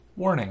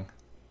Warning.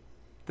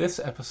 This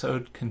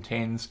episode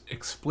contains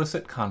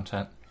explicit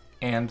content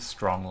and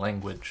strong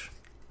language.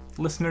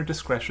 Listener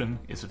discretion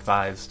is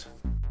advised.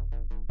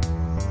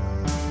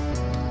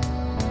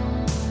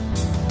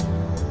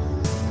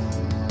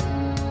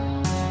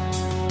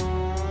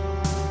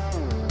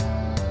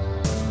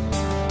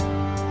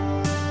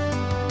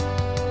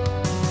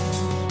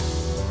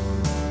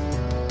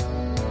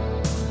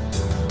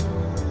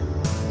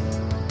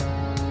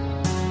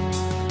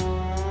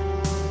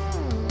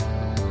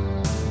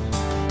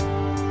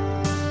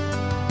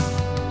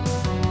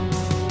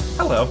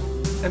 Hello,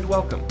 and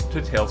welcome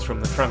to Tales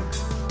from the Trunk,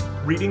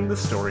 reading the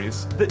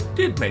stories that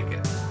did make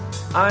it.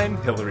 I'm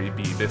Hilary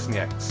B.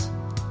 Bisnieks.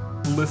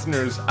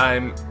 Listeners,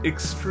 I'm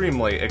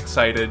extremely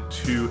excited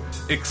to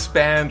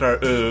expand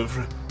our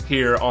oeuvre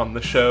here on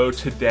the show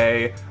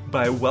today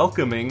by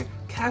welcoming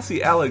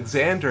Cassie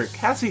Alexander.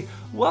 Cassie,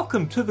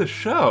 welcome to the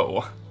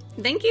show.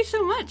 Thank you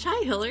so much.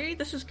 Hi, Hilary.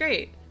 This is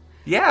great.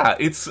 Yeah,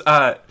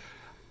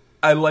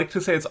 I like to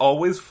say it's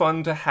always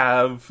fun to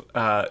have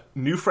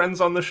new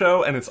friends on the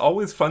show, and it's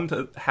always fun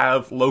to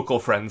have local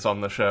friends on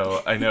the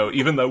show. I know,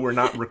 even though we're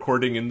not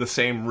recording in the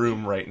same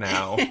room right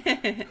now.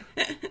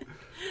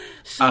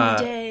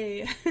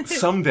 Someday.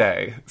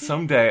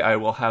 Someday I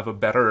will have a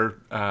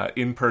better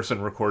in-person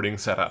recording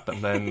setup,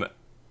 and then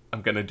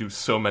I'm going to do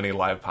so many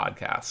live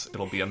podcasts.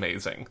 It'll be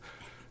amazing.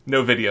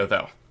 No video,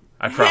 though.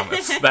 I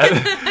promise.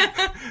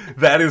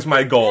 That is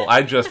my goal.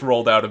 I just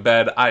rolled out of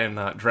bed. I am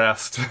not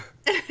dressed.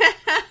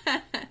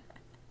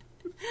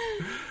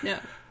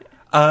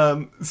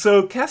 No.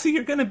 So, Cassie,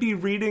 you're going to be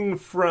reading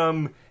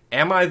from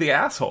Am I the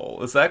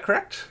Asshole? Is that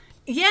correct?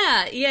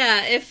 Yeah.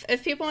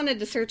 If people wanted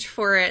to search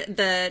for it,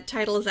 the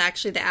title is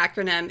actually the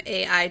acronym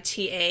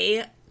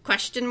AITA ?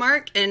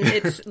 And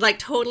it's like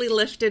totally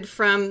lifted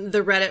from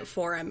the Reddit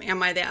forum.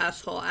 Am I the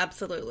Asshole?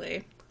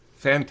 Absolutely.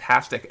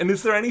 Fantastic. And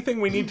is there anything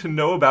we need to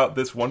know about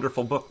this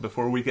wonderful book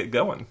before we get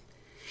going?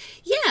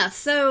 Yeah,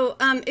 so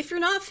if you're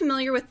not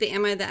familiar with the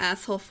Am I the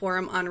Asshole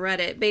forum on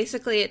Reddit,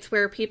 basically it's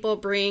where people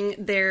bring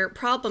their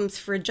problems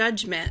for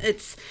judgment.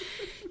 It's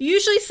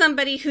usually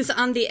somebody who's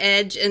on the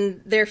edge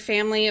and their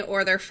family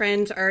or their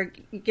friends are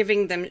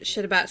giving them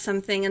shit about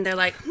something and they're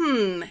like,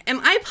 am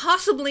I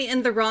possibly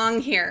in the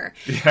wrong here?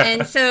 Yeah.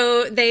 And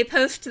so they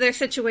post their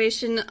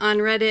situation on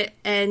Reddit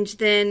and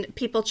then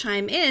people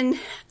chime in,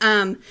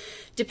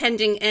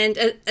 depending. And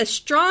a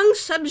strong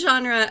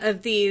subgenre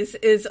of these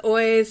is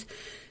always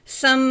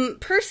some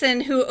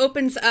person who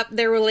opens up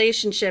their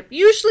relationship,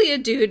 usually a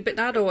dude, but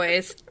not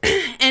always,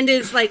 and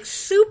is like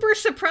super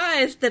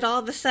surprised that all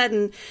of a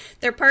sudden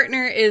their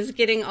partner is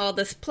getting all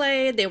this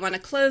play. They want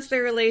to close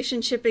their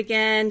relationship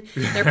again.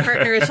 Their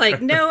partner is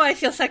like, no, I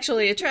feel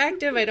sexually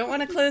attractive. I don't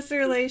want to close the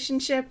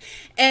relationship.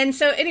 And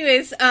so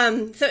anyways,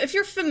 so if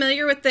you're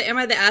familiar with the Am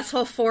I the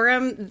Asshole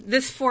forum,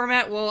 this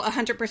format will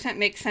 100%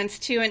 make sense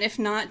to you. And if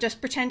not,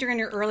 just pretend you're in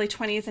your early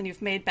 20s and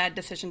you've made bad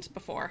decisions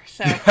before.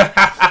 So...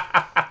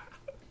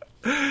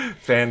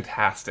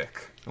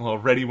 Fantastic. Well,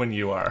 ready when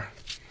you are.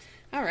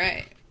 All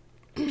right.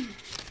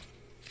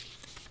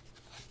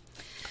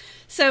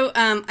 So,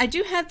 I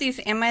do have these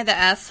Am I the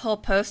Asshole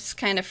posts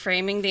kind of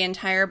framing the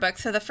entire book.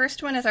 So the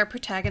first one is our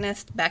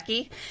protagonist,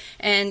 Becky,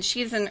 and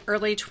she's an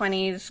early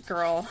 20s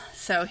girl.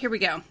 So here we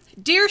go.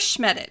 Dear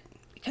Schmedit,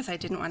 because I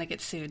didn't want to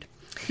get sued.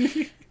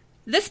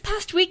 This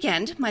past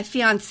weekend, my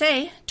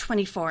fiancé,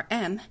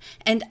 24M,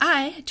 and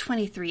I,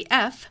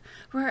 23F,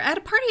 were at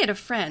a party at a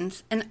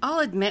friend's, and I'll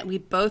admit we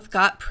both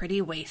got pretty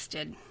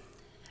wasted.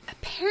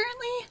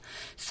 Apparently,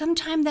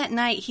 sometime that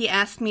night he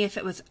asked me if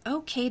it was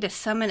okay to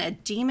summon a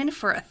demon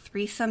for a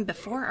threesome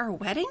before our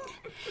wedding,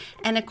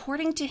 and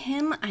according to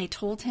him, I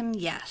told him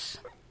yes.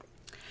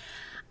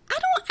 I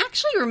don't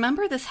actually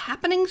remember this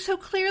happening so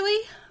clearly,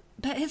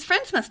 but his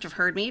friends must have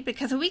heard me,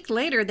 because a week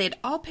later they'd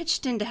all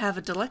pitched in to have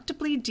a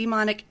delectably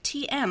demonic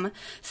TM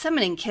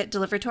summoning kit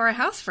delivered to our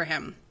house for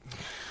him.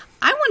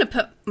 I want to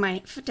put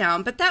my foot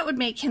down, but that would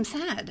make him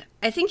sad.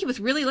 I think he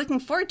was really looking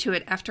forward to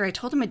it after I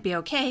told him it'd be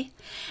okay.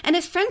 And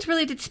his friends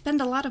really did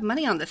spend a lot of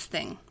money on this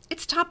thing.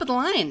 It's top of the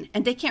line,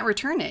 and they can't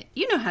return it.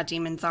 You know how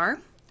demons are.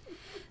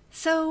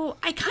 So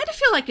I kind of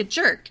feel like a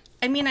jerk.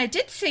 I mean, I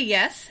did say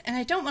yes, and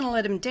I don't want to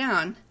let him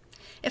down.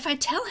 If I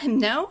tell him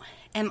no,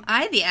 am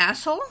I the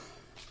asshole?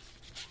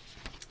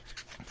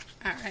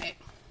 All right.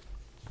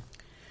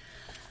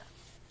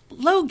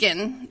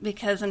 Logan,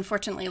 because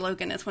unfortunately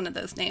Logan is one of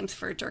those names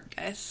for jerk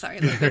guys. Sorry,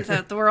 Logan's out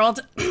of the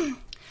world.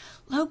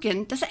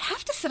 Logan, does it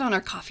have to sit on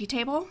our coffee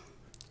table?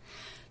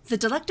 The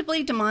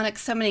delectably demonic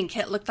summoning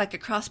kit looked like a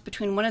cross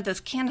between one of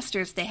those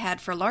canisters they had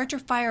for larger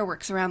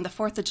fireworks around the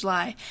 4th of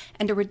July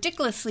and a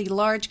ridiculously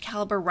large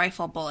caliber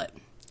rifle bullet.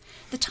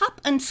 The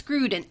top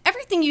unscrewed and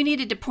everything you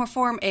needed to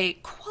perform a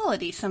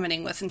quality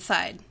summoning was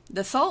inside.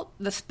 The salt,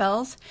 the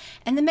spells,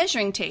 and the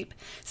measuring tape,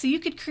 so you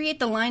could create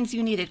the lines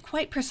you needed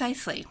quite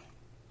precisely.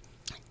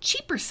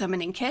 Cheaper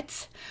summoning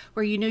kits,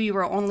 where you knew you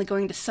were only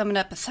going to summon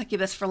up a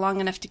succubus for long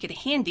enough to get a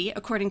handy,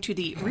 according to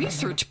the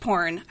research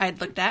porn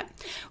I'd looked at,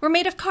 were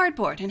made of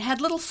cardboard and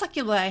had little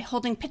succubi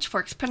holding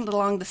pitchforks printed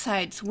along the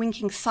sides,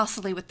 winking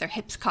saucily with their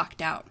hips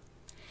cocked out.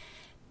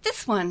 This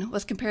This one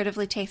was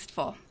comparatively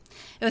tasteful.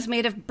 It was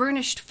made of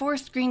burnished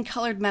forest green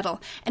colored metal,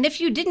 and if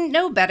you didn't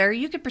know better,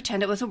 you could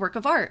pretend it was a work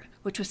of art,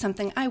 which was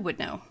something I would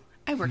know.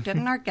 I worked at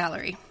an art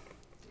gallery.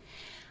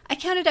 I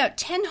counted out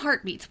 10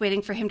 heartbeats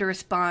waiting for him to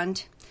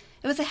respond.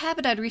 It was a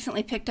habit I'd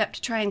recently picked up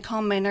to try and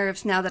calm my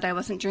nerves now that I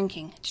wasn't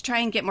drinking, to try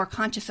and get more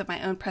conscious of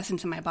my own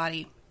presence in my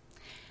body.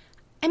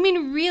 I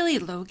mean, really,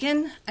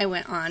 Logan, I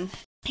went on.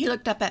 He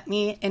looked up at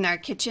me in our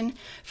kitchen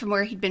from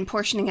where he'd been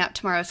portioning out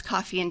tomorrow's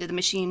coffee into the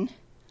machine.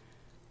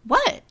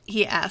 What?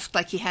 He asked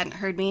like he hadn't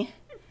heard me.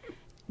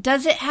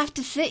 Does it have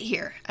to sit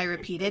here? I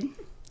repeated.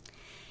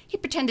 He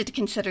pretended to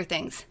consider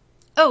things.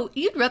 Oh,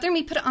 you'd rather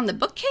me put it on the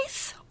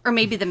bookcase? Or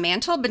maybe the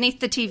mantel beneath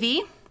the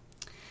TV?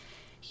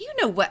 You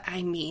know what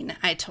I mean,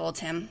 I told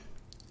him.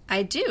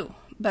 I do,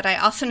 but I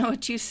also know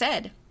what you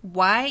said.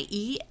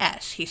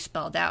 Y-E-S, he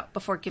spelled out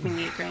before giving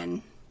me a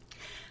grin.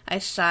 I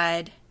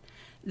sighed.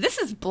 This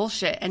is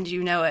bullshit, and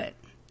you know it.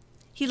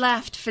 He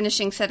laughed,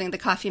 finishing setting the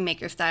coffee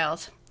maker's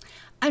dials.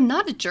 I'm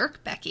not a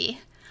jerk, Becky.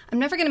 I'm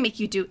never going to make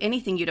you do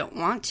anything you don't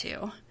want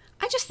to.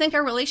 I just think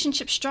our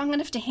relationship's strong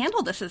enough to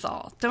handle this is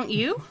all, don't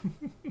you?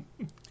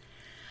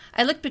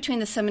 I looked between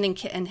the summoning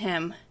kit and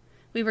him.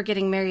 We were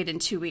getting married in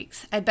 2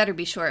 weeks. I'd better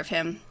be sure of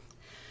him.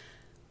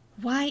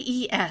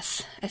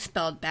 Y-E-S, I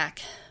spelled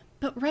back.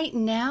 But right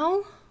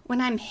now, when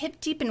I'm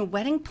hip-deep in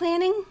wedding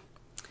planning...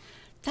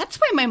 That's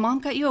why my mom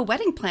got you a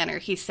wedding planner,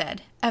 he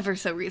said, ever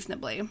so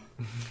reasonably.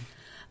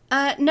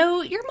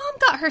 No, your mom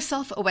got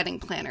herself a wedding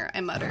planner, I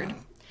muttered.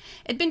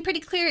 It'd been pretty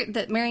clear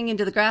that marrying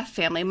into the Graff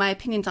family, my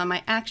opinions on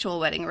my actual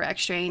wedding were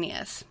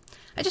extraneous.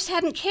 I just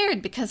hadn't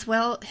cared because,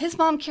 well, his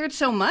mom cared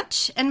so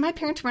much, and my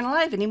parents weren't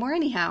alive anymore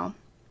anyhow.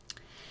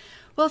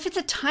 Well, if it's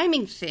a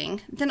timing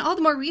thing, then all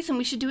the more reason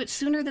we should do it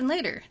sooner than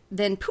later.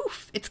 Then,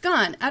 poof, it's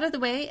gone, out of the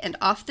way, and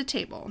off the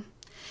table.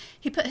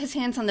 He put his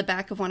hands on the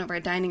back of one of our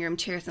dining room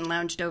chairs and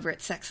lounged over it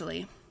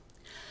sexily.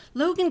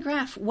 Logan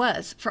Graff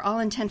was, for all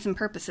intents and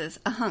purposes,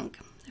 a hunk.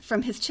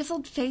 From his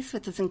chiseled face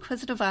with his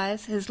inquisitive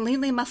eyes, his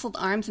leanly muscled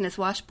arms and his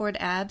washboard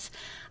abs,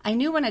 I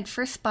knew when I'd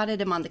first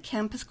spotted him on the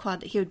campus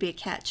quad that he would be a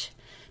catch.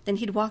 Then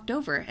he'd walked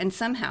over, and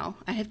somehow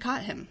I had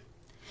caught him.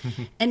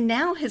 And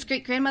now his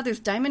great-grandmother's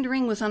diamond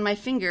ring was on my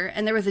finger,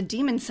 and there was a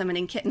demon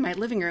summoning kit in my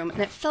living room,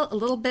 and it felt a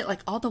little bit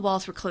like all the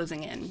walls were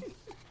closing in.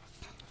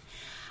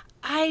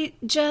 I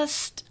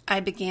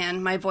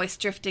began, my voice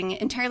drifting,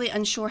 entirely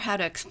unsure how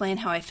to explain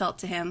how I felt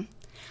to him.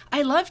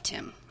 I loved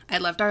him. I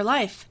loved our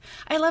life.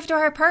 I loved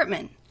our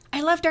apartment. I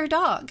loved our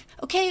dog.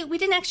 Okay, we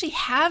didn't actually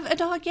have a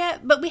dog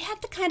yet, but we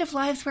had the kind of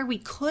lives where we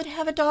could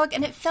have a dog,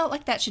 and it felt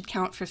like that should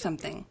count for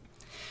something.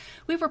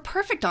 We were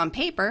perfect on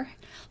paper.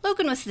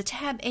 Logan was the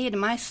tab A to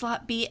my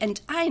slot B, and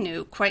I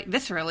knew, quite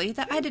viscerally,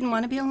 that I didn't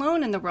want to be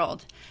alone in the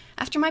world.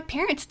 After my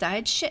parents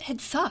died, shit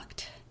had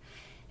sucked.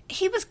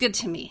 He was good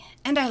to me,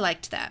 and I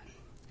liked that.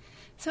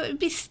 So it would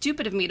be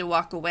stupid of me to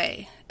walk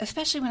away,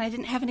 especially when I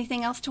didn't have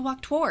anything else to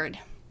walk toward.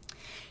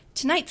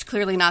 Tonight's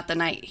clearly not the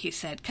night, he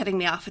said, cutting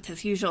me off with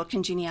his usual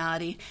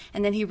congeniality,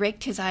 and then he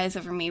raked his eyes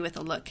over me with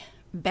a look.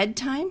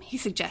 Bedtime, he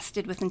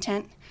suggested with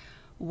intent.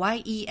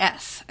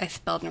 Y-E-S, I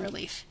spelled in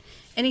relief.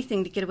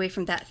 Anything to get away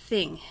from that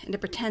thing and to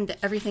pretend that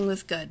everything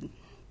was good.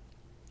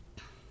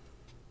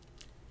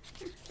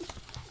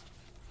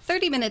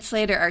 30 minutes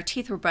later, our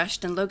teeth were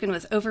brushed and Logan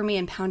was over me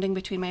and pounding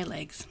between my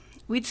legs.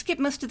 We'd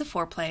skipped most of the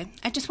foreplay.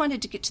 I just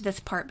wanted to get to this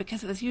part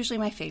because it was usually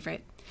my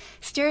favorite.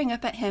 Staring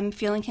up at him,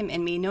 feeling him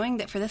in me, knowing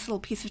that for this little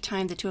piece of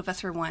time the two of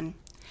us were one.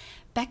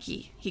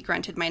 Becky, he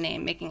grunted my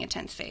name, making a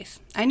tense face.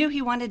 I knew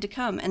he wanted to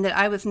come and that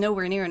I was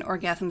nowhere near an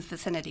orgasm's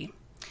vicinity.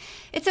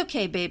 It's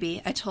okay,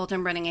 baby, I told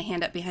him, running a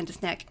hand up behind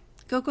his neck.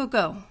 Go, go,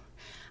 go.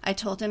 I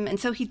told him, and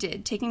so he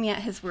did, taking me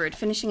at his word,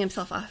 finishing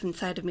himself off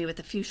inside of me with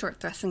a few short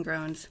thrusts and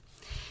groans.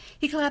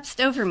 He collapsed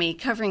over me,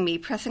 covering me,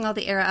 pressing all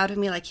the air out of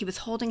me like he was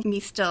holding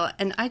me still,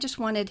 and I just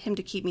wanted him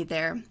to keep me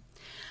there.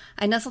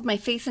 I nuzzled my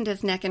face into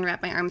his neck and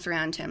wrapped my arms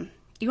around him.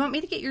 You want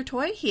me to get your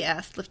toy? He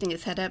asked, lifting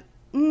his head up.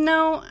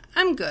 No,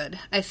 I'm good,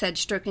 I said,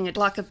 stroking a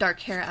lock of dark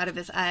hair out of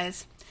his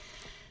eyes.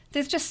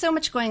 There's just so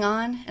much going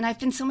on, and I've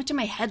been so much in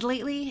my head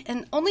lately,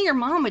 and only your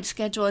mom would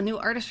schedule a new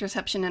artist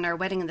reception and our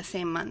wedding in the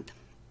same month.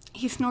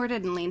 He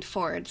snorted and leaned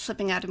forward,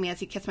 slipping out of me as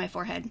he kissed my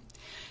forehead.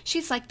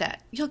 She's like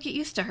that. You'll get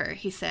used to her,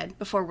 he said,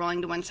 before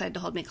rolling to one side to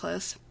hold me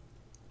close.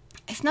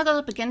 I snuggled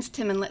up against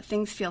him and let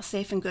things feel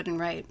safe and good and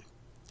right.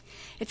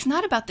 It's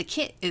not about the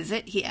kit, is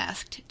it? He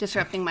asked,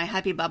 disrupting my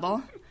happy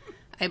bubble.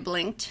 I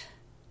blinked.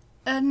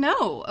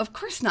 No, of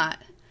course not.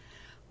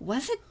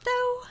 Was it,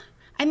 though?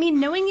 I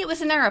mean, knowing it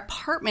was in our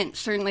apartment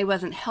certainly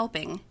wasn't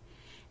helping.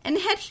 And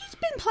had he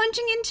been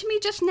plunging into me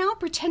just now,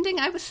 pretending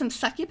I was some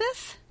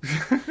succubus?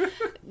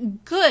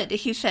 Good,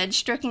 he said,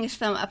 stroking his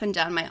thumb up and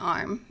down my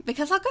arm,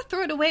 because I'll go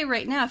throw it away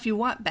right now if you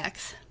want,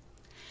 Bex.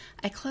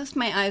 I closed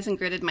my eyes and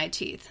gritted my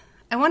teeth.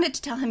 I wanted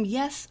to tell him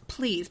yes,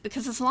 please,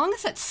 because as long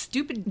as that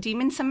stupid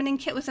demon summoning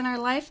kit was in our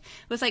life,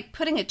 it was like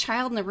putting a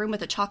child in a room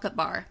with a chocolate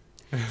bar.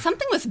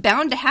 Something was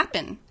bound to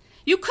happen.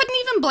 You couldn't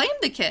even blame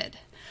the kid.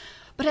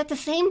 But at the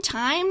same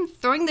time,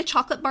 throwing the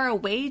chocolate bar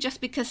away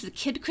just because the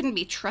kid couldn't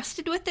be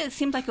trusted with it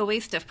seemed like a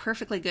waste of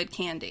perfectly good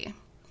candy.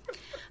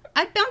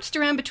 I'd bounced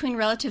around between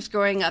relatives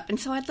growing up, and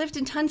so I'd lived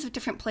in tons of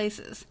different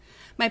places.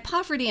 My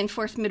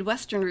poverty-enforced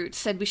Midwestern roots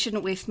said we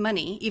shouldn't waste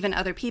money, even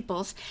other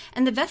people's,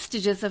 and the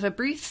vestiges of a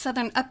brief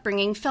Southern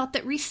upbringing felt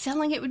that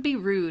reselling it would be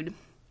rude.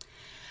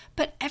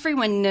 But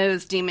everyone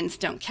knows demons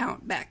don't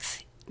count,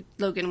 Bex,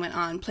 Logan went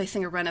on,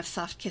 placing a run of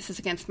soft kisses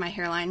against my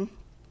hairline.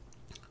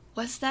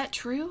 Was that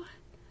true?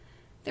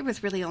 There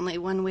was really only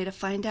one way to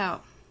find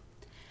out.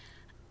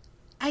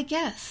 I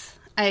guess,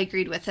 I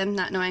agreed with him,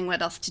 not knowing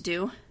what else to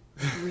do.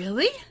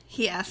 Really?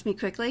 He asked me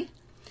quickly.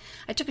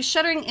 I took a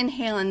shuddering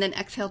inhale and then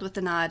exhaled with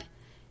a nod.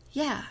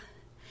 Yeah.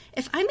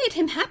 If I made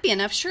him happy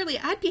enough, surely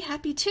I'd be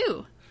happy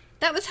too.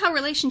 That was how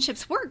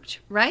relationships worked,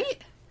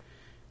 right?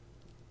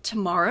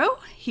 Tomorrow?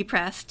 He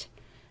pressed.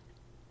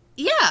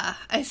 Yeah,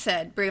 I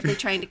said, bravely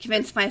trying to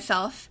convince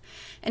myself.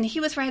 And he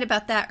was right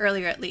about that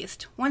earlier at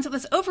least. Once it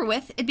was over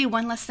with, it'd be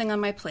one less thing on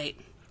my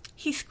plate.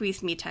 He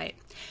squeezed me tight.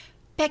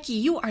 Becky,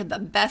 you are the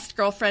best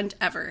girlfriend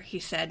ever, he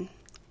said.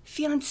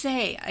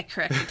 Fiancé, I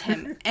corrected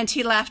him, and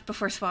he laughed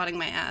before swatting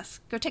my ass.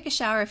 Go take a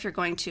shower if you're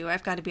going to.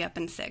 I've got to be up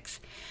in 6.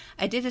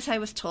 I did as I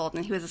was told,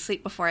 and he was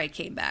asleep before I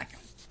came back.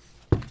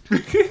 All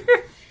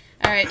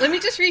right, let me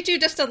just read you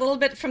just a little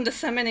bit from the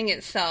summoning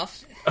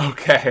itself.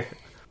 Okay.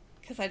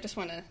 Because I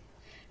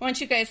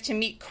want you guys to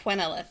meet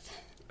Quenolith.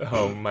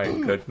 Oh, my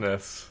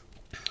goodness.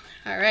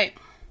 All right.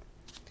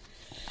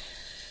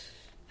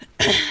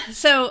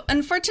 So,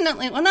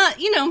 unfortunately, well, not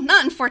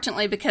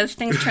unfortunately, because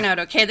things turn out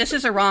okay. This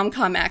is a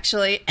rom-com,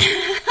 actually.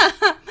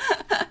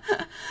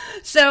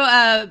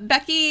 So,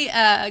 Becky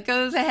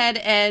goes ahead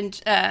and,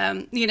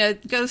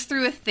 goes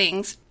through with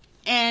things.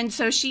 And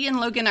so she and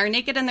Logan are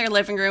naked in their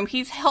living room.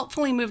 He's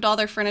helpfully moved all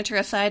their furniture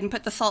aside and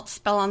put the salt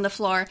spell on the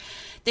floor.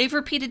 They've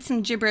repeated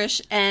some gibberish,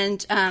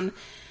 and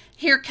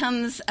here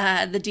comes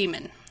the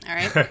demon. All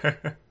right?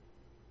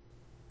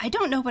 I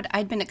don't know what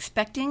I'd been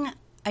expecting.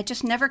 I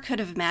just never could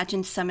have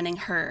imagined summoning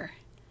her.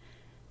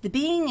 The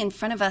being in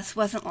front of us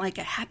wasn't like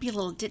a happy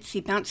little ditzy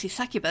bouncy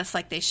succubus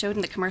like they showed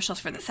in the commercials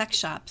for the sex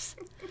shops.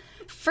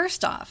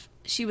 First off,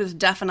 she was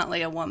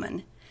definitely a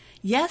woman.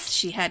 Yes,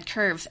 she had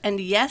curves, and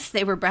yes,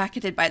 they were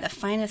bracketed by the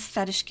finest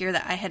fetish gear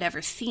that I had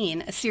ever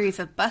seen, a series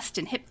of bust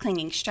and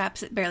hip-clinging straps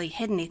that barely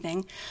hid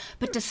anything.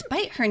 But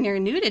despite her near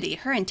nudity,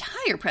 her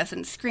entire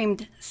presence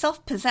screamed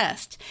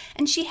self-possessed,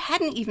 and she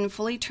hadn't even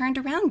fully turned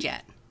around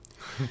yet.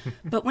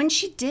 But when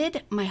she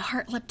did, my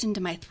heart leapt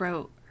into my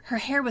throat. Her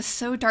hair was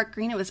so dark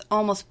green it was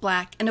almost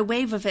black, and a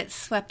wave of it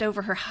swept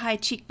over her high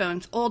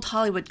cheekbones, old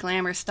Hollywood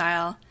glamour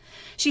style.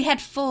 She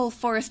had full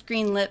forest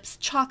green lips,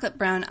 chocolate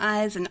brown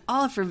eyes, and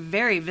all of her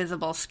very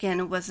visible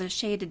skin was a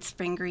shaded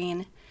spring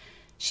green.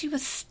 She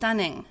was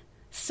stunning,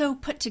 so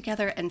put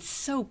together and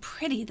so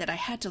pretty that I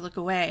had to look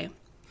away.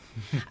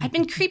 I'd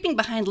been creeping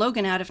behind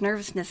Logan out of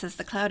nervousness as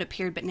the cloud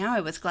appeared, but now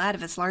I was glad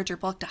of his larger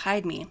bulk to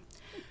hide me.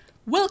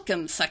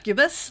 "Welcome,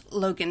 succubus,"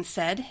 Logan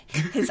said,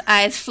 his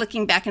eyes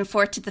flicking back and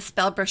forth to the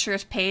spell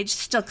brochure's page,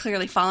 still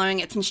clearly following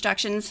its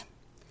instructions.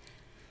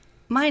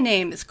 "My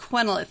name is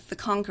Quenolith the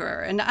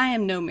Conqueror, and I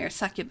am no mere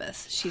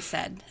succubus," she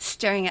said,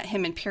 staring at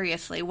him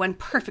imperiously, one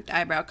perfect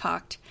eyebrow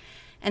cocked.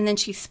 And then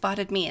she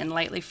spotted me and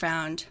lightly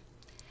frowned.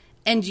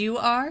 "And you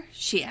are?"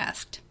 she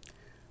asked.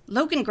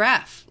 "Logan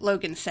Graff,"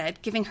 Logan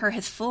said, giving her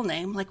his full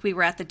name like we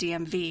were at the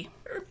DMV.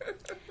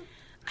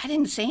 I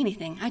didn't say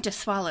anything. I just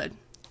swallowed.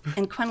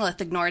 And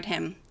Quenolith ignored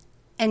him.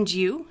 "And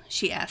you?"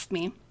 she asked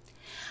me.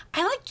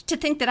 I liked to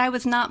think that I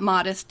was not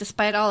modest,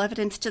 despite all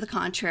evidence to the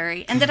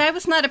contrary, and that I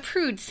was not a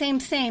prude, same,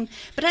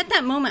 but at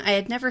that moment I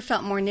had never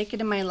felt more naked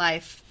in my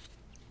life.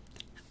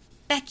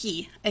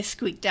 "Becky," I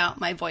squeaked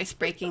out, my voice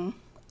breaking.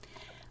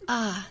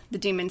 "Ah," the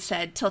demon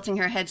said, tilting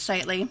her head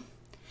slightly.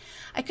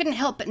 I couldn't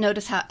help but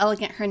notice how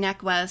elegant her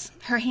neck was,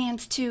 her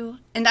hands too,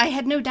 and I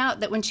had no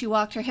doubt that when she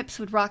walked her hips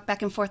would rock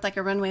back and forth like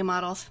a runway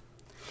model's.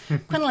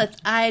 Quenolith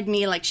eyed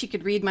me like she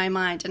could read my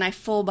mind, and I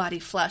full-body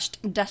flushed,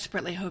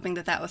 desperately hoping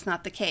that that was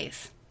not the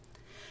case.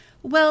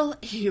 "Well,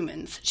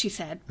 humans," she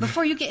said,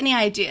 "before you get any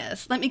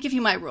ideas, let me give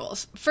you my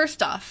rules.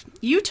 First off,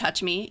 you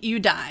touch me, you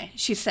die,"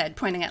 she said,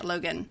 pointing at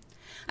Logan.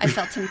 I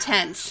felt him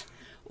tense.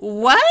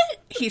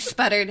 "What?" he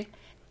sputtered.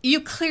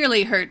 "You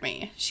clearly heard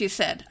me," she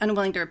said,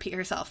 unwilling to repeat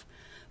herself.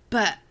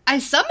 "But I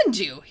summoned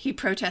you," he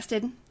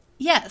protested.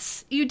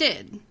 "Yes, you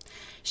did,"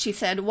 she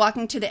said,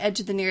 walking to the edge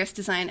of the nearest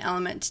design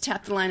element to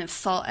tap the line of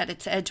salt at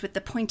its edge with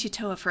the pointy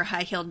toe of her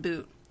high-heeled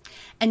boot.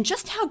 "And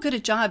just how good a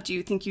job do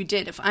you think you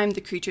did if I'm the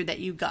creature that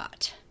you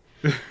got?"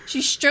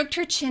 She stroked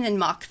her chin in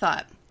mock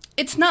thought.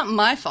 "It's not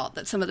my fault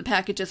that some of the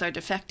packages are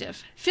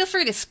defective. Feel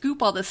free to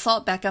scoop all the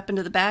salt back up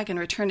into the bag and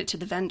return it to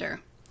the vendor."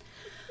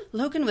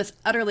 Logan was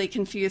utterly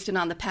confused and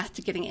on the path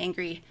to getting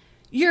angry.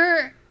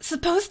 "You're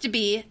supposed to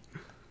be—"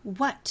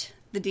 "What?"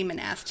 the demon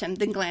asked him,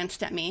 then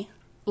glanced at me.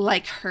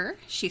 "Like her,"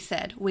 she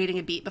said, waiting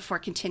a beat before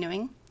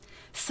continuing.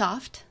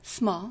 "Soft,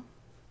 small,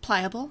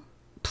 pliable,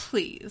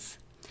 please."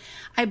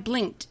 I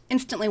blinked,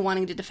 instantly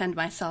wanting to defend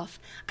myself.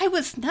 I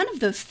was none of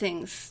those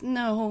things.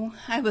 No,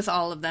 I was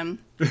all of them.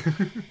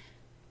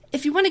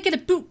 "If you want to get a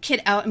boot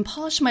kit out and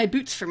polish my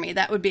boots for me,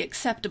 that would be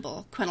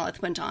acceptable,"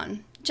 Quenolith went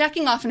on.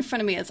 "Jacking off in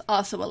front of me is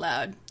also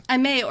allowed. I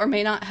may or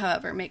may not,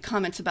 however, make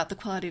comments about the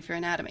quality of your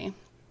anatomy.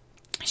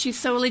 She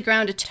solely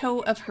ground a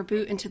toe of her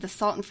boot into the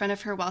salt in front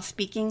of her while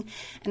speaking,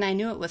 and I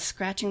knew it was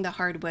scratching the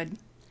hardwood.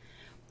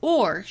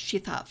 Or, she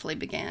thoughtfully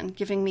began,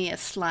 giving me a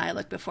sly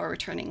look before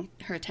returning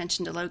her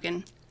attention to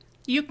Logan,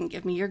 you can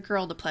give me your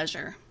girl to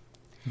pleasure.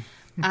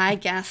 I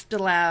gasped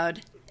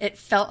aloud. It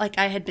felt like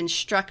I had been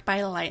struck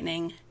by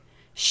lightning.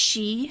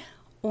 She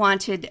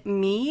wanted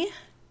me?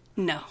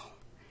 No,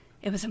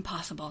 it was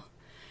impossible.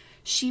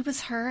 She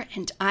was her,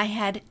 and I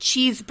had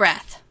cheese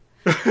breath.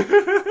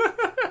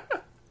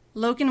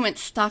 Logan went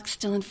stock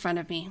still in front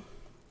of me.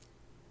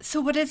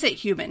 So what is it,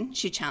 human?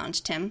 She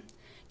challenged him.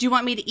 Do you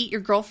want me to eat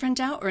your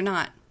girlfriend out or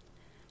not?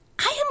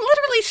 I am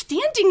literally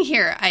standing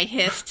here, I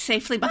hissed,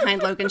 safely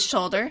behind Logan's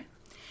shoulder.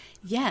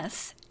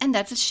 Yes, and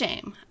that's a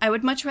shame. I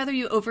would much rather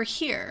you over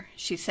here,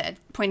 she said,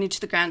 pointing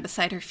to the ground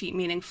beside her feet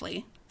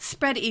meaningfully.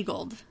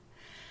 Spread-eagled.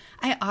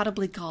 I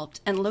audibly gulped,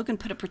 and Logan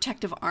put a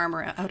protective arm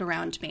out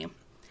around me.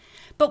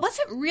 But was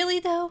it really,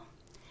 though?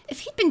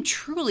 If he'd been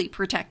truly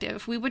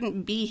protective, we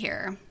wouldn't be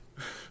here.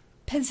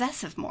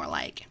 Possessive, more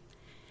like.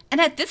 And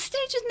at this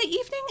stage in the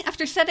evening,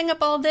 after setting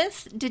up all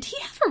this, did he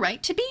have a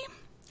right to be?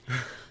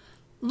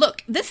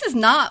 Look, this is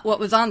not what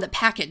was on the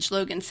package,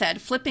 Logan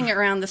said, flipping it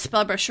around the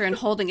spell brochure and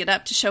holding it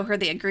up to show her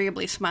the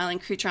agreeably smiling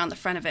creature on the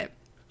front of it.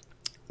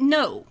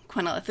 No,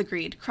 Quenolith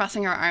agreed,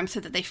 crossing her arms so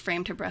that they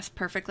framed her breast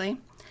perfectly.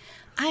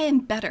 I am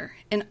better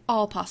in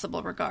all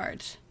possible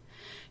regards.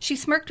 She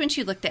smirked when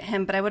she looked at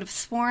him, but I would have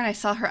sworn I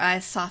saw her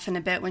eyes soften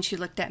a bit when she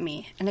looked at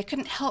me, and I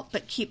couldn't help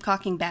but keep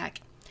cocking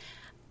back.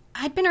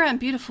 I'd been around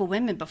beautiful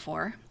women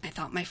before. I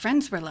thought my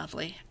friends were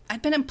lovely.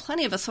 I'd been in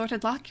plenty of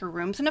assorted locker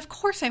rooms, and of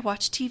course I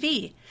watched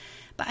TV.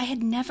 But I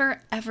had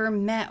never, ever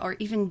met or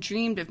even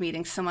dreamed of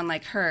meeting someone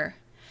like her.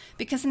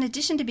 Because in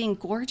addition to being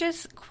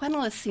gorgeous,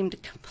 Quenolith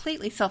seemed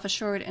completely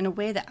self-assured in a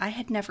way that I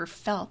had never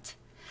felt.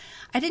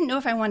 I didn't know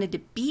if I wanted to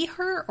be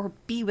her or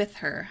be with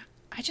her.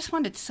 I just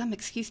wanted some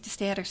excuse to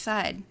stay at her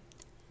side.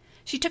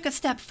 She took a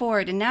step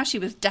forward, and now she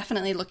was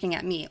definitely looking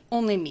at me,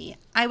 only me.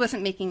 I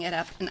wasn't making it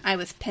up, and I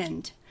was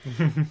pinned.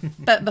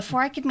 But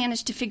before I could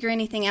manage to figure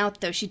anything out,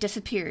 though, she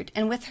disappeared,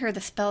 and with her the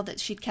spell that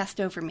she'd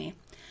cast over me.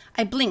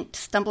 I blinked,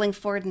 stumbling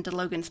forward into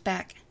Logan's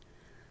back.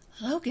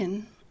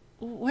 Logan,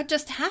 what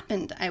just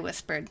happened? I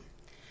whispered.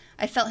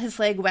 I felt his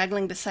leg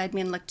waggling beside me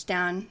and looked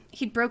down.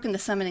 He'd broken the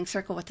summoning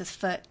circle with his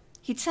foot.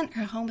 He'd sent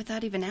her home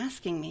without even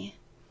asking me.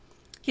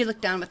 He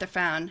looked down with a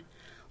frown.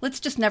 Let's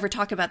just never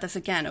talk about this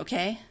again,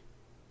 okay?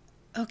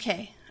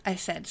 Okay, I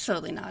said,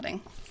 slowly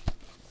nodding.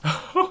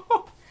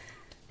 Oh,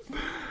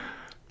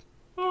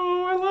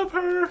 I love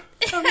her.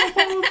 I love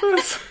all of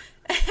this.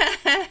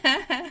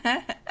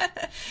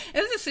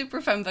 It was a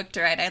super fun book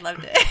to write. I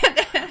loved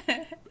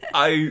it.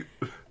 I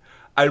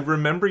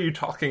remember you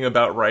talking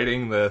about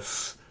writing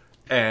this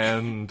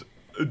and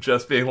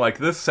just being like,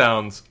 this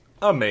sounds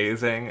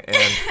amazing,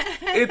 and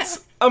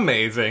it's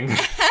amazing.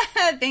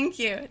 Thank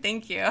you.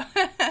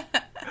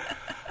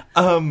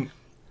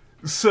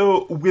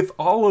 So with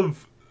all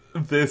of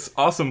this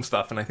awesome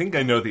stuff, and I think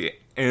I know the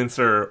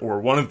answer, or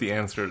one of the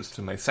answers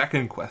to my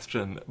second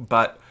question,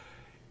 but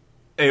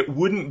it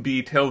wouldn't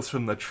be Tales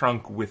from the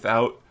Trunk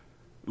without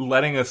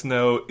letting us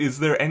know, is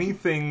there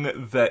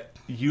anything that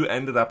you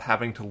ended up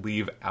having to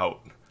leave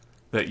out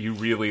that you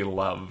really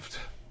loved?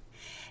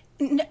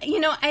 You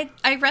know, I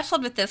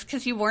wrestled with this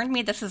because you warned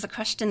me this is a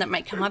question that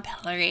might come up,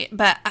 Hillary,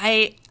 but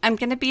I'm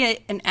going to be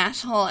an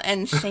asshole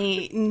and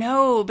say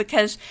no,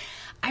 because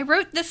I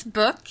wrote this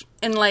book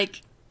in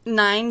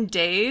 9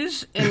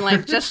 days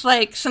in just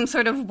some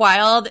sort of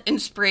wild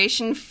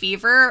inspiration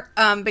fever,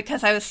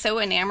 because I was so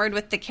enamored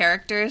with the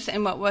characters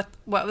and what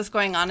was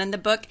going on in the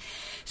book.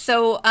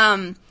 So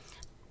I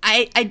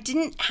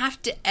didn't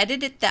have to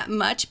edit it that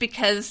much,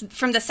 because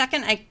from the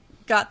second I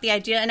got the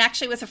idea, and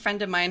actually it was a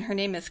friend of mine, her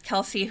name is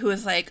Kelsey, who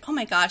was like, oh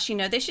my gosh,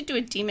 they should do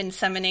a demon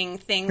summoning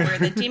thing where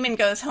the demon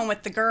goes home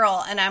with the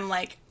girl, and I'm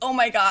like, oh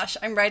my gosh,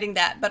 I'm writing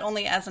that, but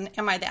only as an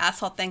am I the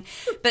asshole thing.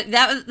 But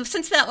that was,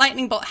 since that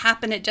lightning bolt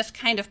happened, it just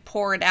kind of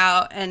poured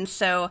out, and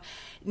so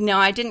no,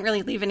 I didn't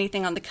really leave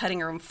anything on the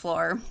cutting room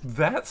floor.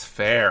 That's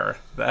fair.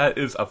 That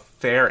is a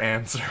fair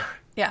answer.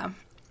 Yeah.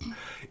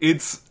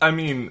 It's, I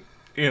mean,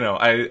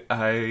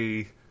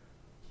 I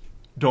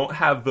don't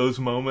have those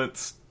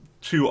moments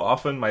too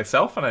often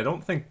myself, and I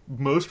don't think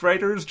most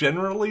writers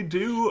generally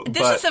do.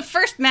 This is the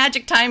first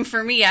magic time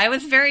for me. I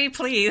was very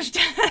pleased.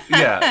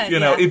 Yeah,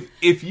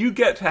 if you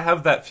get to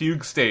have that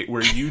fugue state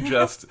where you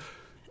just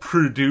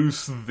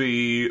produce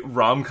the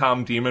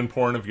rom-com demon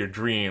porn of your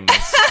dreams,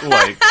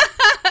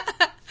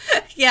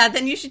 yeah,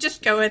 then you should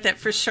just go with it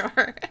for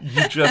sure.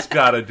 You just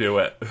gotta do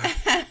it.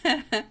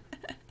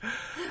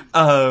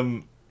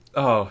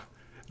 Oh,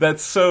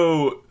 that's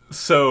so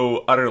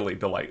utterly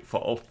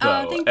delightful,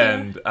 though. Oh, thank you.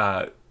 And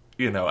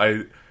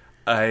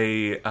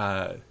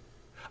I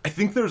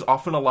think there's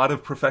often a lot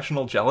of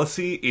professional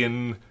jealousy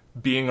in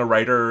being a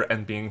writer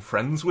and being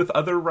friends with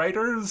other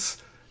writers,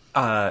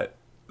 that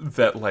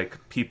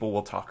people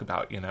will talk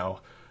about,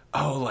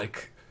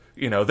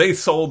 they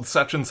sold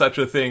such and such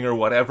a thing or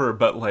whatever,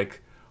 but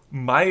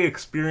my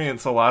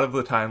experience a lot of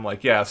the time,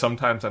 like, yeah,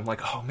 sometimes I'm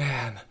like, oh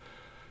man,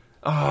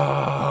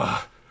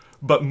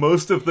 but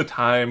most of the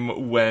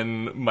time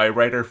when my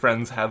writer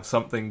friends have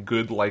something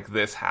good like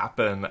this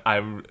happen,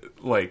 I'm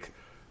like,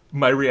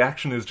 my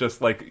reaction is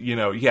just like,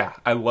 yeah,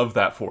 I love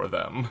that for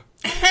them.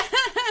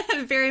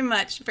 Very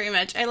much, very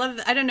much. I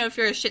don't know if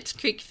you're a Schitt's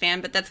Creek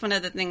fan, but that's one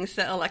of the things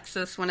that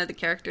Alexis, one of the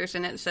characters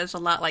in it, says a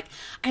lot, like,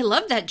 I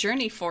love that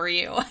journey for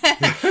you.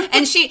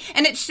 and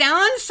it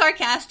sounds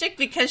sarcastic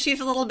because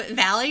she's a little bit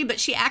valley, but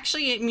she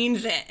actually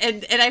means it.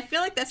 And I feel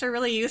like that's a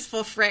really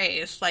useful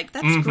phrase. Like,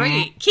 that's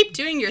great. Keep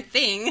doing your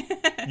thing.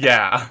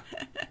 Yeah.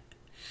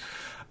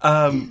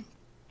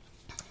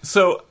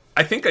 So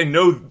I think I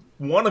know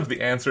one of the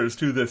answers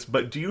to this,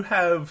 but do you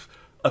have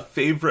a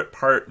favorite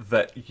part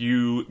that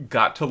you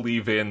got to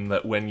leave in,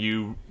 that when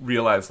you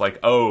realized, like,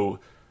 oh,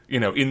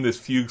 in this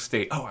fugue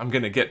state, oh, I'm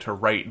going to get to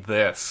write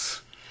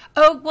this?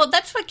 Oh, well,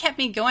 that's what kept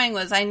me going,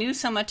 was I knew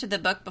so much of the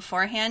book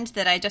beforehand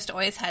that I just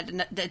always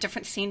had a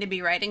different scene to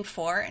be writing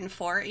for, and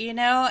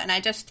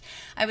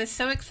I was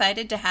so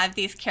excited to have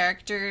these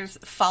characters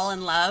fall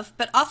in love,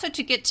 but also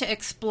to get to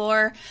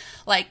explore,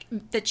 like,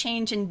 the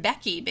change in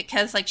Becky,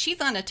 because, like, she's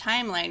on a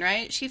timeline,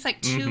 right? She's,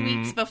 like, 2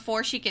 weeks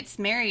before she gets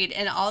married,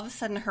 and all of a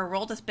sudden her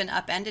world has been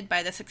upended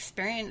by this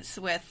experience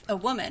with a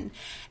woman,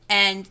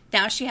 and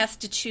now she has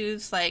to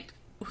choose, like,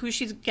 who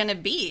she's going to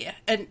be,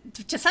 and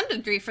to some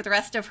degree for the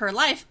rest of her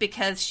life,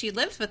 because she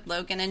lives with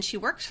Logan and she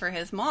works for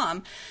his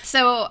mom.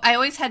 So I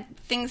always had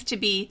things to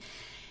be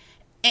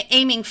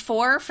aiming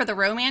for the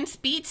romance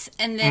beats,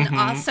 and then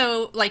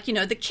also, like,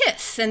 the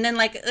kiss, and then,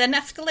 like, an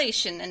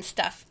escalation and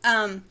stuff.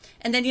 And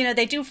then,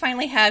 they do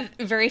finally have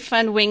very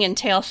fun wing and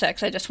tail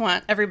sex. I just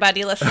want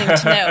everybody listening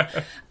to know.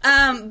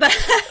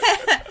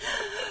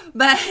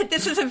 But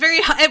this is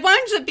it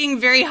winds up being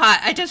very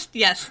hot.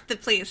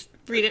 Please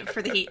read it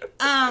for the heat.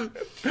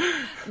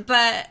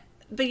 But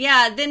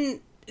yeah, then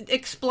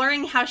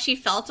exploring how she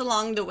felt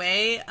along the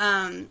way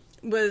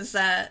was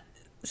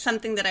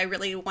something that I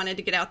really wanted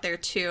to get out there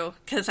too,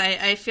 because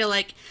I feel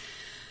like,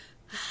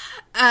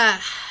 to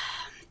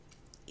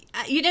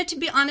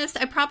be honest,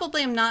 I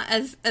probably am not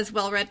as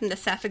well read in the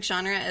sapphic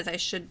genre as I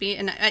should be,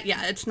 and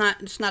it's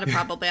not a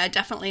probably. I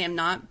definitely am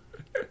not.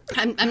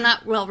 I'm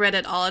not well read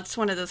at all. It's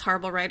one of those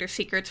horrible writer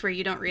secrets where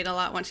you don't read a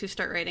lot once you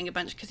start writing a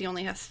bunch because you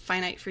only have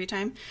finite free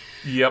time.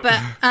 Yep.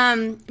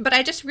 But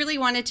I just really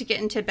wanted to get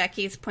into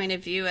Becky's point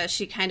of view as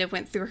she kind of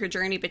went through her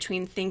journey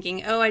between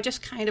thinking, oh, I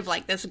just kind of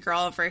like this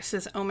girl,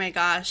 versus, oh my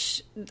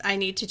gosh, I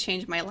need to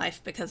change my life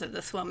because of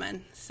this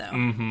woman. So,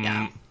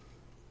 yeah.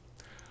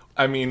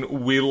 I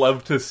mean, we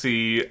love to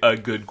see a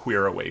good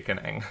queer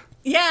awakening.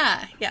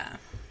 Yeah, yeah.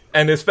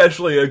 And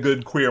especially a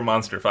good queer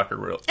monster fucker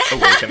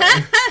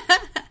awakening.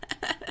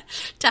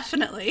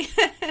 Definitely.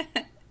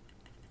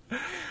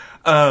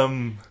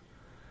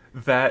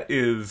 That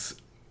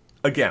is,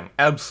 again,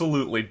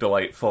 absolutely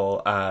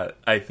delightful.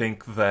 I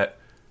think that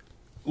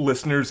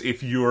listeners,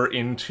 if you're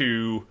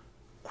into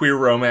queer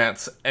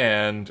romance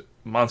and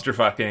monster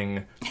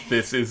fucking,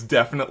 this is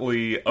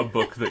definitely a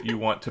book that you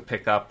want to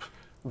pick up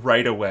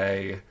right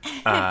away.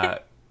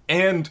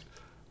 And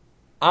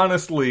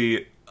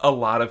honestly, a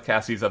lot of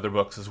Cassie's other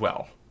books as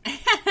well.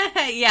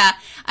 Yeah,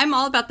 I'm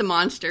all about the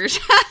monsters.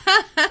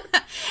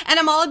 And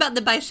I'm all about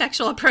the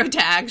bisexual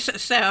protags,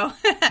 so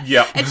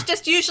yep. It's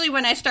just usually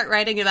when I start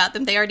writing about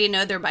them, they already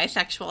know they're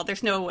bisexual.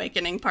 There's no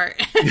awakening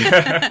part.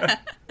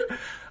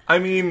 I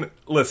mean,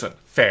 listen,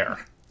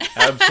 fair.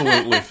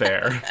 Absolutely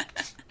fair.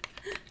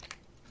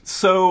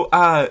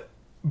 So,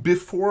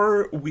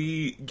 before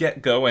we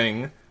get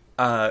going,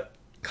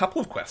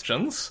 couple of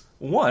questions.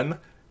 One,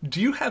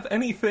 do you have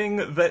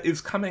anything that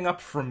is coming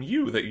up from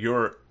you that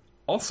you're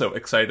also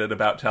excited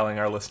about telling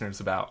our listeners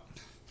about?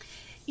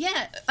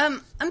 Yeah,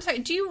 I'm sorry,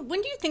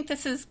 when do you think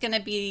this is going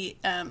to be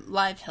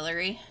live,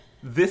 Hillary?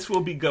 This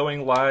will be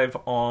going live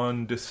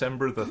on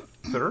December the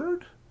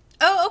 3rd?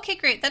 Oh, okay,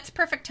 great. That's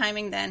perfect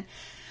timing then.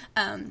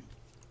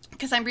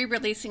 Because I'm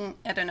re-releasing,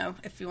 I don't know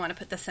if you want to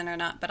put this in or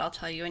not, but I'll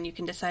tell you and you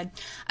can decide.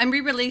 I'm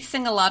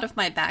re-releasing a lot of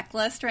my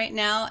backlist right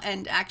now,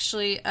 and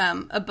actually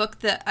a book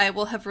that I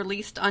will have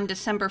released on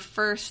December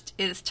 1st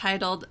is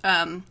titled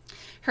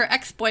Her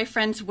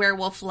Ex-Boyfriend's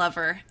Werewolf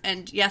Lover.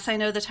 And yes, I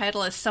know the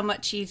title is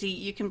somewhat cheesy.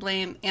 You can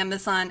blame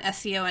Amazon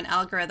SEO and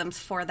algorithms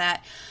for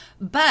that.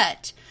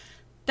 But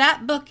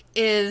that book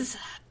is,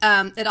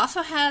 it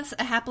also has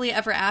a happily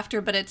ever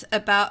after, but it's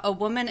about a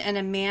woman and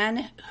a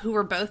man who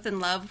were both in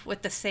love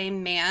with the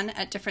same man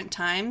at different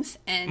times,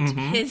 and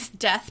his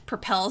death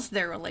propels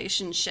their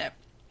relationship.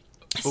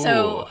 Ooh.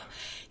 So,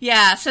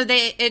 yeah, so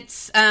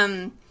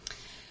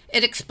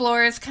it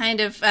explores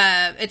kind of,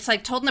 it's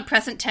like told in the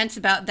present tense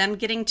about them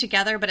getting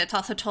together, but it's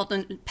also told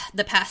in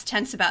the past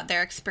tense about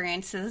their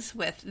experiences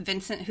with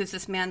Vincent, who's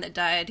this man that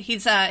died.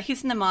 He's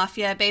in the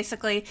mafia,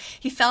 basically.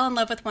 He fell in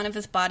love with one of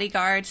his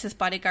bodyguards. His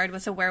bodyguard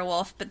was a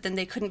werewolf, but then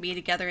they couldn't be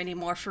together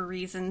anymore for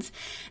reasons.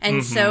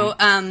 And so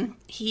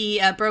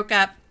he broke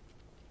up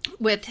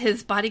with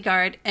his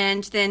bodyguard,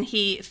 and then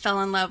he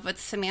fell in love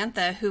with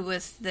Samantha, who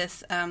was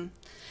this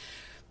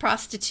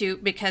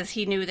prostitute because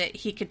he knew that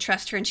he could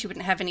trust her and she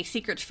wouldn't have any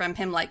secrets from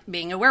him, like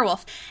being a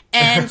werewolf.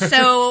 And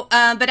so,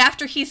 but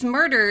after he's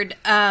murdered,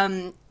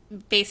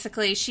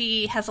 basically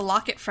she has a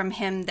locket from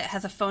him that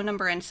has a phone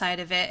number inside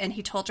of it, and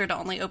he told her to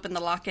only open the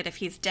locket if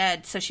he's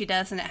dead. So she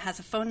does, and it has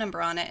a phone number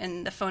on it,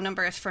 and the phone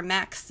number is for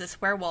Max, this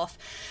werewolf.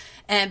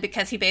 And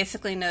because he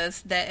basically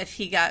knows that if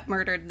he got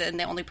murdered, then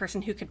the only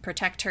person who could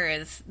protect her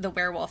is the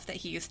werewolf that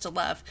he used to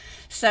love.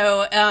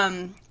 So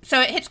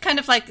so it hits kind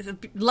of like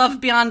love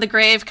beyond the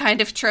grave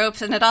kind of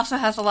tropes, and it also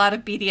has a lot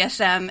of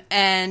BDSM.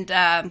 And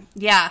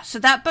so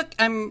that book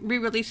I'm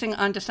re-releasing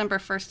on December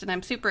 1st, and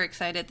I'm super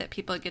excited that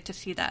people get to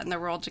see that in the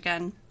world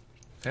again.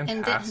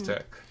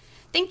 Fantastic.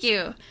 Thank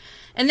you.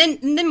 And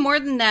then more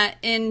than that,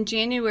 in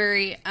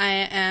January,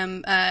 I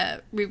am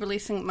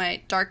re-releasing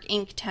my Dark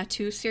Ink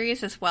tattoo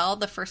series as well,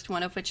 the first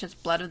one of which is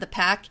Blood of the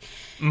Pack.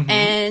 Mm-hmm.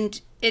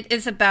 And it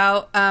is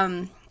about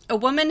a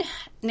woman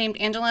named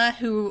Angela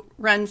who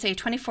runs a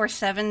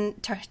 24/7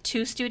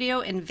 tattoo studio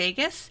in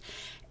Vegas.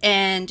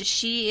 And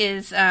she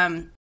is...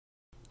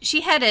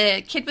 she had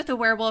a kid with a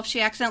werewolf. She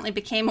accidentally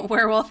became a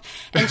werewolf,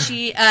 and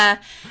she,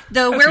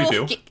 the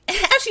werewolf,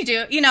 as you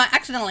do,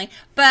 accidentally.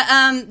 But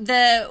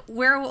the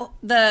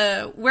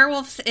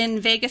werewolves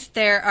in Vegas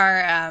there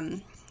are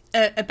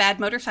a bad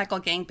motorcycle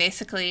gang,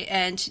 basically,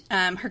 and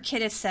her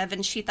kid is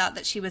 7. She thought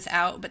that she was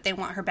out, but they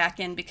want her back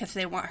in because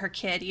they want her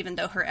kid, even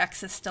though her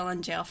ex is still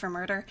in jail for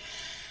murder.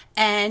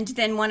 And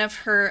then one of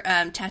her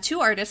tattoo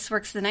artists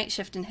works the night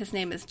shift, and his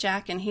name is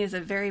Jack, and he is a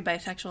very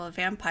bisexual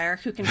vampire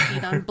who can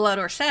feed on blood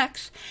or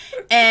sex.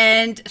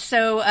 And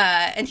so,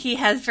 and he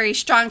has very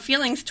strong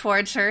feelings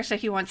towards her, so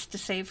he wants to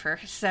save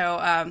her.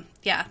 So,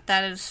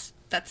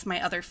 that's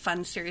my other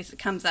fun series that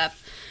comes up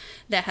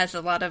that has a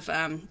lot of...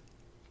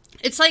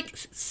 it's like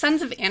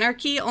Sons of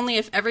Anarchy, only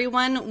if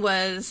everyone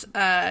was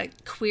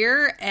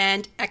queer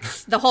and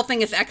the whole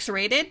thing is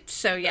X-rated.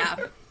 So, yeah.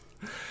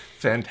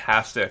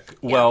 Fantastic.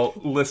 Yeah. Well,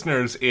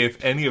 listeners,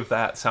 if any of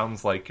that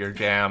sounds like your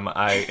jam,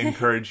 I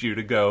encourage you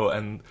to go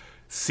and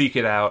seek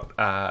it out.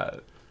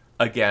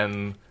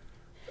 Again,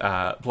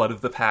 Blood of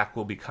the Pack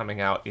will be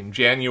coming out in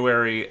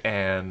January,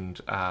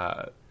 and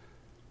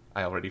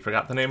I already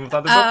forgot the name of the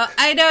other book.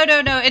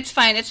 No, it's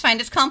fine.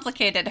 It's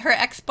complicated. Her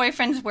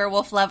ex-boyfriend's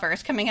werewolf lover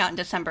is coming out in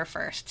December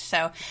 1st.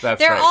 So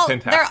they're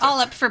all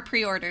up for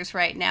pre-orders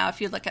right now if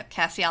you look up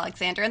Cassie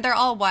Alexander, and they're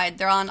all wide.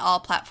 They're on all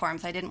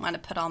platforms. I didn't want to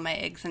put all my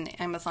eggs in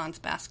Amazon's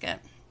basket.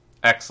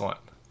 Excellent.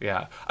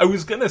 Yeah. I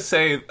was going to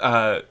say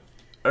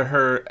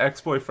her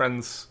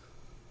ex-boyfriend's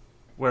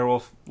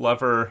werewolf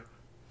lover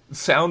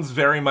sounds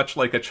very much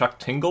like a Chuck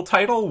Tingle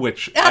title,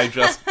 which I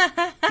just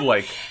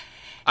like...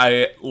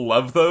 I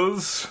love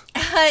those.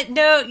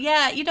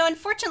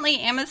 Unfortunately,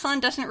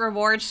 Amazon doesn't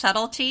reward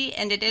subtlety,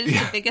 and it is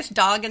the biggest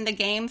dog in the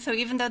game, so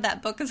even though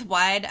that book is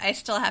wide, I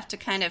still have to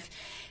kind of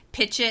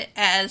pitch it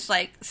as,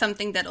 like,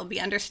 something that'll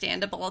be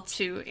understandable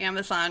to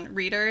Amazon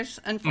readers,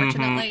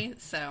 unfortunately,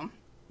 so...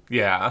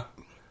 Yeah,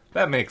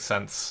 that makes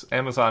sense.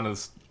 Amazon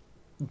is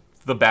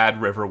the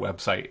bad river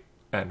website,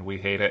 and we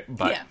hate it,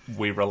 but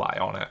we rely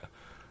on it.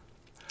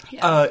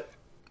 Yeah.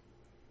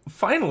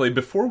 Finally,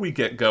 before we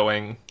get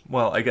going...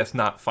 Well, I guess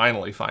not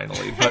finally,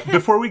 but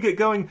before we get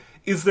going,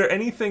 is there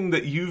anything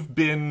that you've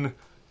been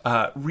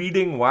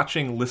reading,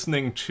 watching,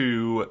 listening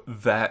to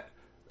that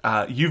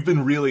you've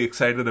been really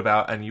excited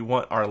about and you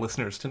want our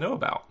listeners to know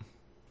about?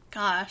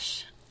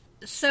 Gosh.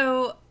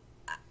 So,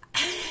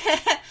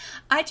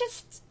 I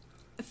just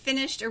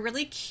finished a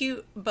really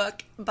cute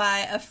book by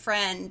a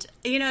friend.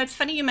 It's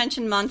funny you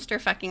mentioned monster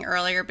fucking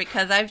earlier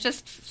because I've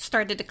just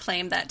started to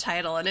claim that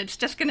title and it's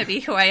just going to be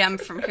who I am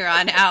from here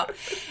on out.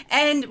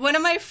 And one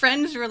of my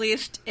friends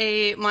released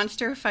a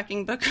monster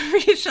fucking book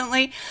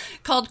recently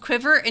called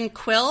Quiver and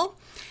Quill.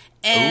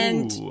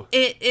 And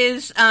it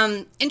is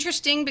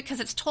interesting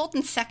because it's told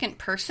in second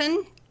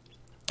person.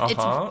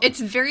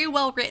 It's very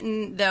well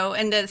written, though,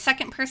 and the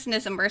second person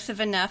is immersive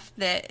enough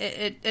that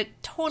it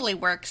totally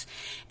works.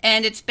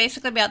 And it's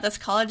basically about this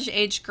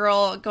college-age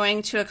girl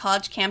going to a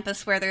college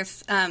campus where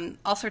there's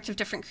all sorts of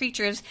different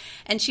creatures,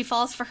 and she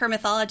falls for her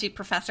mythology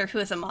professor, who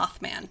is a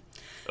Mothman.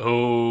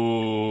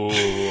 Oh,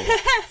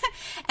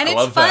 and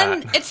it's fun.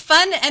 That. It's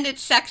fun, and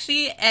it's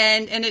sexy,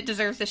 and it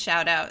deserves a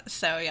shout-out,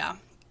 so yeah.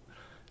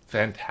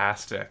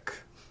 Fantastic.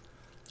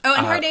 Oh,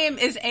 and her name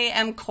is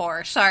A.M.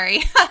 Core.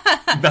 Sorry.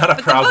 Not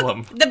a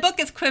problem. The book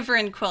is Quiver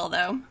and Quill,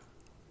 though.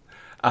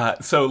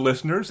 So,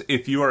 listeners,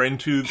 if you are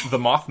into the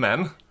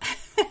Mothman,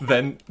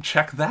 then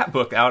check that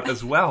book out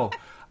as well.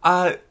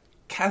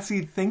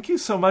 Cassie, thank you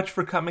so much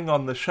for coming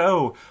on the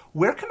show.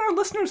 Where can our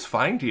listeners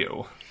find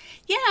you?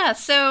 Yeah,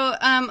 so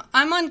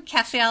I'm on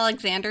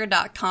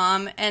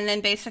CassieAlexander.com, and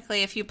then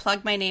basically if you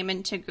plug my name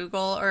into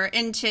Google or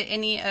into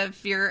any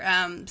of your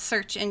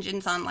search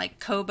engines on like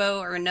Kobo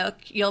or Nook,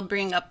 you'll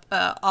bring up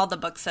all the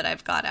books that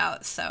I've got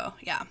out. So,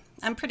 yeah,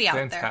 I'm pretty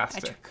out there.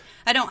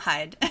 I don't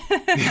hide.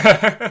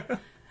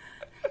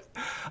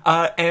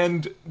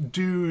 And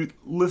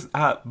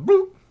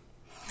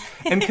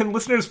can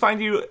listeners find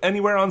you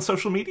anywhere on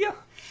social media?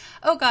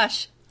 Oh,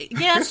 gosh.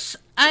 Yes,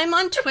 I'm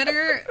on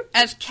Twitter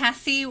as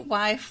Cassie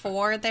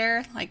Y4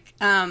 there.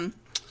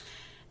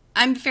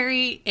 I'm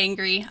very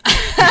angry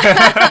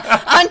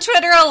on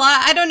Twitter a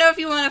lot. I don't know if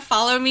you want to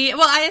follow me.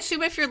 Well, I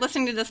assume if you're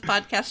listening to this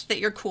podcast that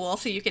you're cool,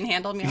 so you can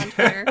handle me on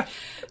Twitter.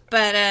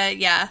 But,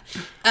 yeah.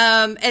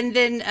 And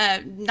then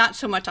not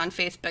so much on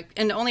Facebook,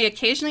 and only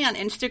occasionally on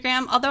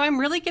Instagram, although I'm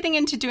really getting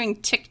into doing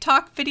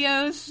TikTok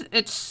videos.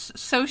 It's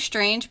so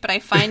strange, but I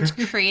find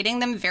creating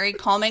them very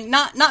calming.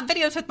 Not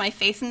videos with my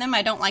face in them.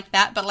 I don't like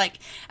that, but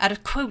out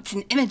of quotes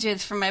and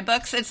images from my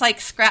books. It's like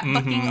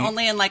scrapbooking,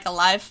 only in a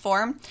live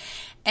form.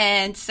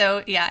 And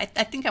so, yeah,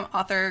 I think I'm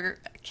author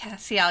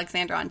Cassie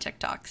Alexandra on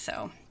TikTok,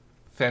 so.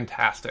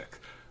 Fantastic.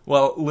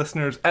 Well,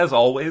 listeners, as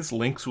always,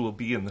 links will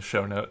be in the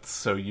show notes,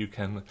 so you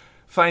can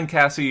find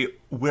Cassie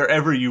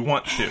wherever you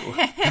want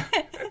to.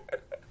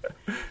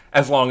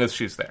 As long as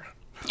she's there.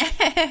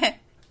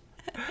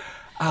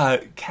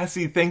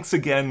 Cassie, thanks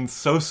again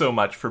so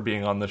much for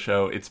being on the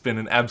show. It's been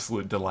an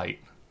absolute delight.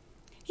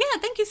 Yeah,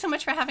 thank you so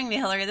much for having me,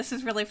 Hillary. This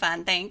is really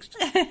fun. Thanks.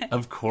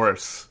 Of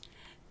course.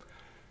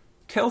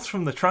 Tales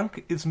from the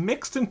Trunk is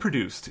mixed and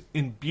produced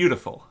in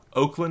beautiful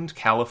Oakland,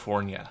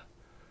 California.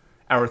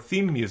 Our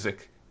theme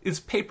music is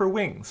Paper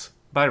Wings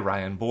by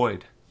Ryan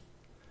Boyd.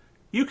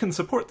 You can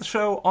support the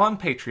show on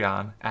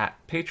Patreon at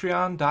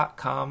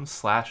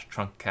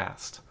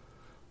patreon.com/trunkcast.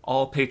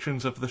 All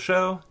patrons of the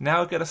show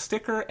now get a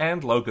sticker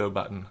and logo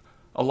button,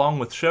 along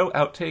with show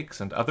outtakes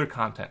and other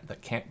content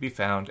that can't be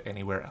found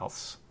anywhere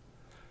else.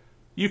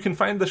 You can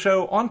find the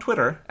show on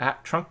Twitter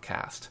at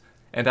Trunkcast,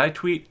 and I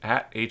tweet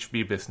at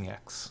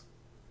HBBisnieks.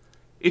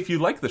 If you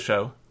like the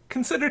show,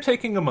 consider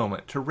taking a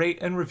moment to rate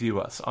and review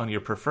us on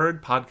your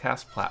preferred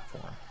podcast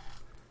platform.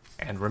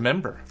 And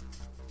remember,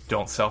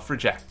 don't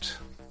self-reject.